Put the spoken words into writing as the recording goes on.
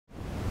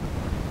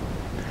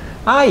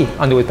Hi,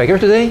 on the Woodpecker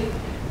today,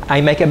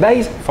 I make a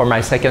base for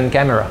my second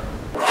camera.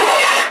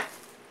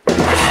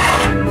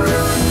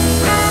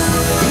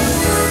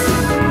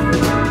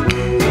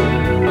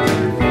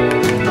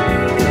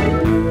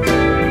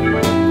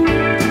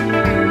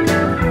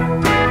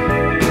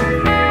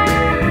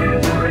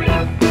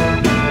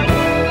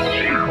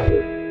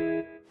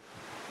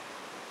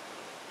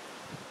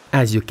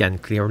 As you can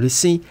clearly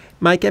see,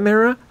 my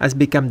camera has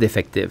become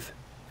defective.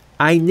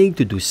 I need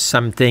to do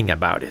something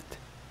about it.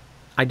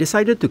 I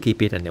decided to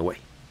keep it anyway,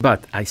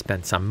 but I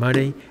spent some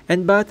money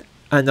and bought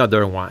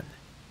another one,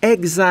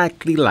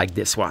 exactly like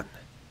this one.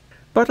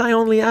 But I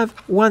only have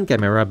one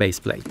camera base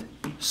plate,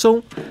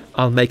 so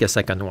I'll make a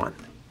second one,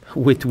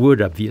 with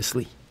wood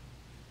obviously.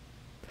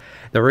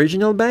 The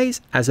original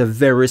base has a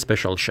very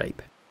special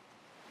shape.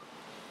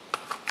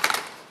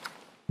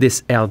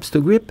 This helps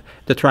to grip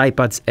the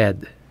tripod's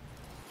head.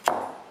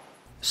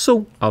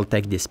 So I'll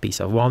take this piece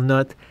of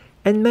walnut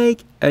and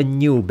make a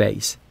new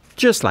base,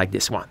 just like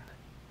this one.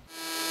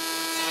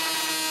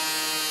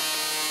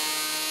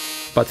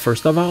 But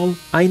first of all,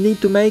 I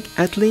need to make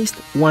at least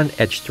one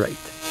edge straight.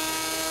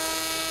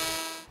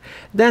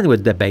 Then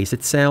with the base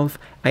itself,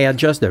 I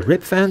adjust the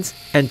rib fence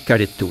and cut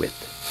it to it.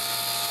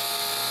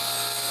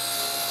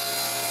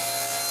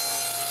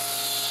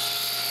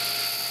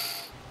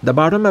 The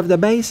bottom of the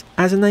base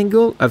has an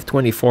angle of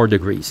 24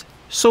 degrees,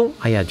 so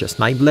I adjust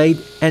my blade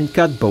and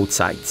cut both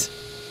sides.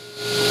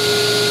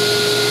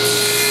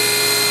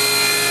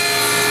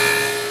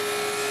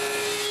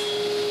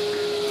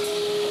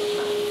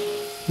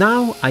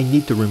 Now I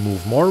need to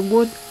remove more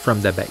wood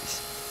from the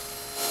base.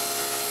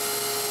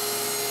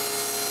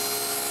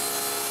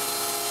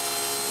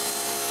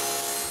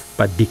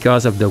 But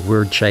because of the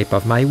weird shape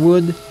of my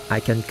wood, I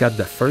can cut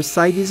the first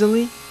side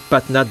easily,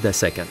 but not the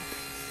second.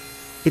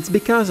 It's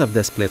because of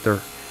the splitter,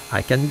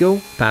 I can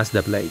go past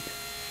the blade.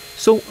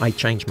 So I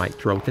change my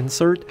throat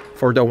insert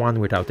for the one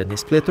without any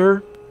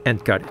splitter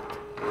and cut it.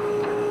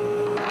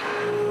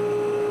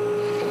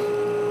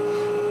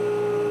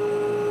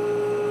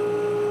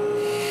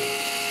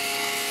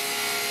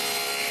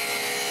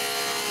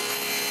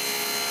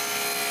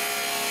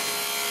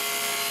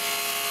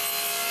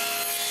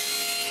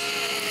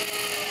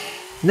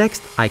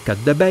 Next, I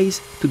cut the base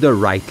to the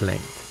right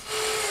length.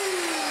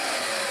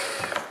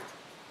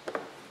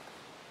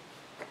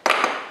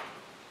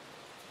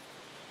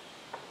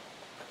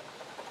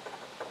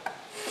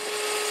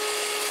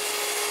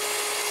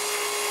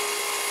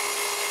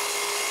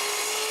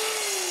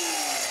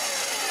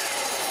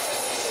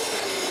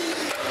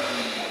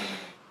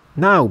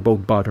 Now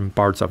both bottom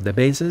parts of the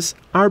bases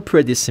are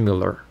pretty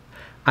similar.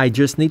 I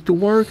just need to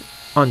work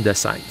on the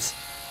sides.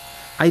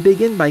 I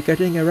begin by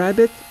cutting a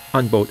rabbit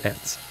on both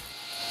ends.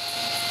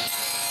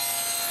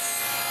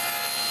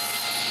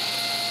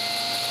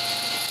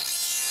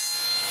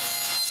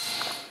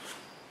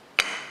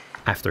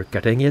 After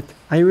cutting it,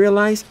 I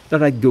realize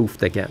that I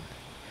goofed again.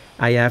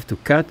 I have to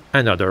cut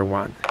another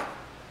one.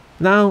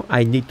 Now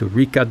I need to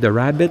recut the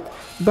rabbit,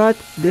 but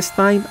this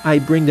time I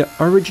bring the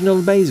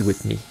original base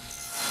with me.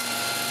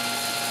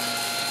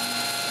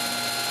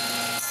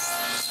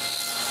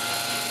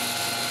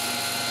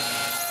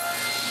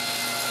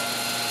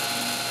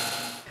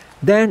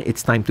 Then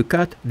it's time to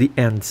cut the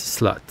end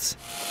slots.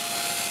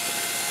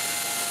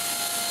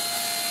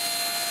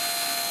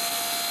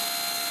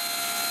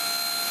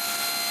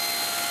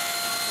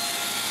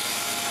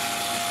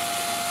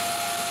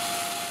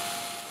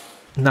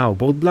 Now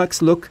both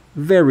blocks look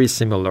very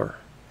similar.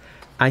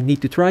 I need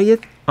to try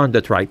it on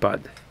the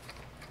tripod.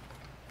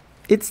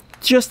 It's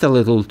just a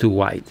little too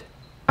wide.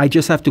 I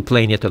just have to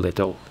plane it a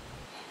little.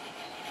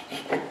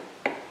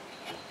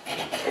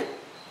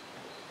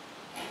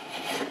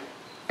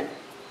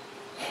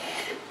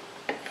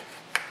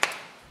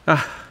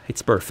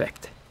 It's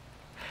perfect.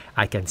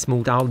 I can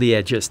smooth out the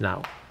edges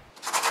now.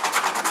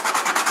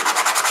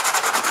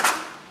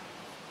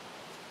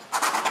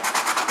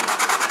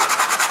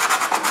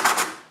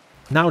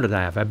 Now that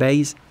I have a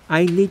base,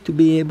 I need to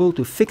be able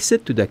to fix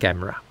it to the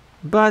camera,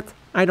 but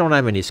I don't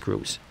have any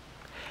screws.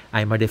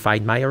 I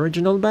modified my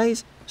original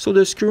base so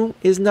the screw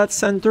is not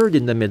centered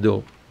in the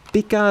middle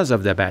because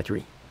of the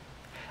battery.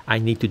 I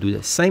need to do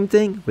the same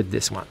thing with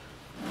this one.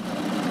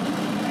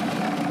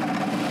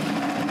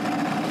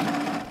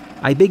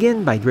 I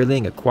begin by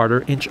drilling a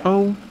 1/4 inch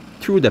hole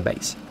through the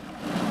base.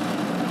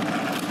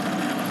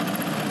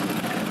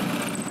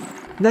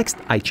 Next,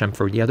 I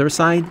chamfer the other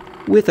side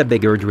with a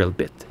bigger drill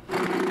bit.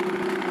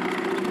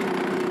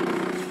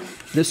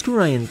 The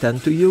screw I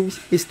intend to use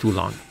is too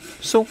long,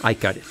 so I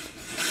cut it.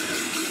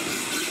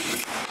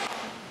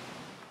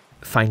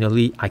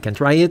 Finally, I can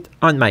try it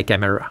on my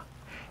camera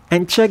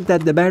and check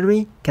that the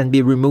battery can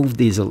be removed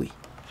easily.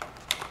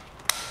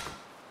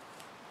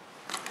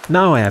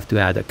 Now I have to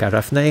add a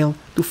cut-off nail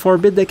to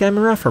forbid the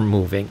camera from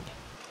moving.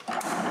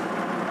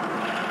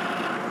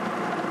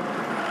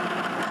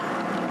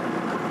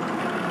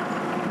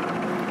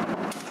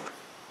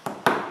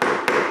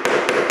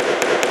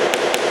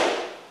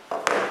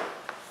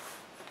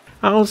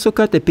 I also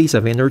cut a piece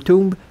of inner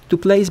tube to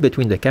place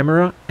between the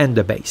camera and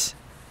the base.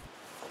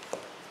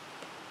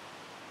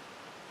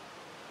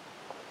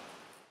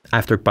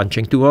 After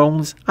punching 2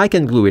 holes, I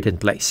can glue it in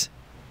place.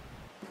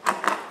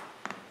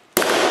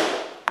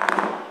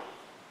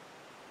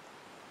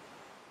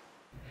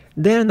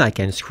 Then I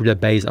can screw the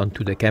base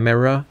onto the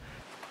camera,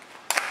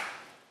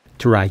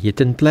 try it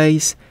in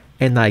place,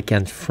 and I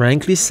can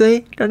frankly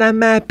say that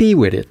I'm happy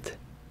with it.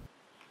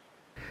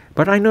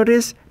 But I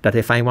notice that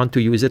if I want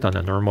to use it on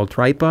a normal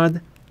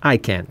tripod, I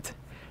can't,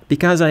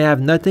 because I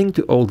have nothing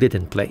to hold it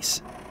in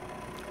place.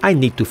 I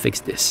need to fix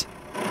this.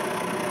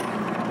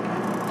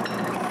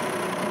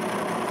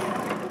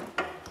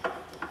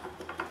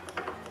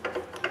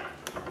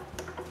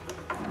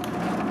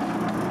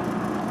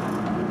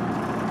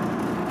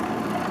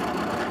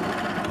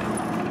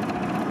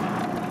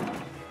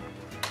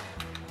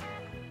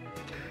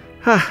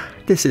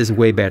 This is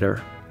way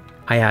better.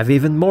 I have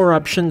even more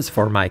options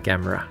for my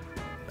camera.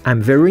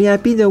 I'm very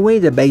happy the way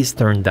the base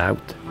turned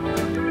out.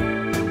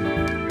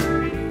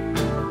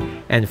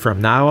 And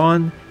from now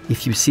on,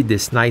 if you see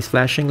this nice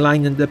flashing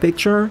line in the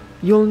picture,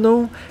 you'll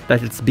know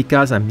that it's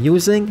because I'm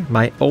using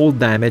my old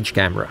damaged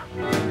camera.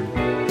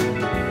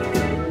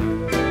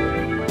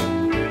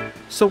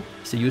 So,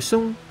 see you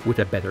soon with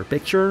a better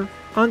picture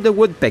on the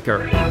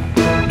Woodpecker.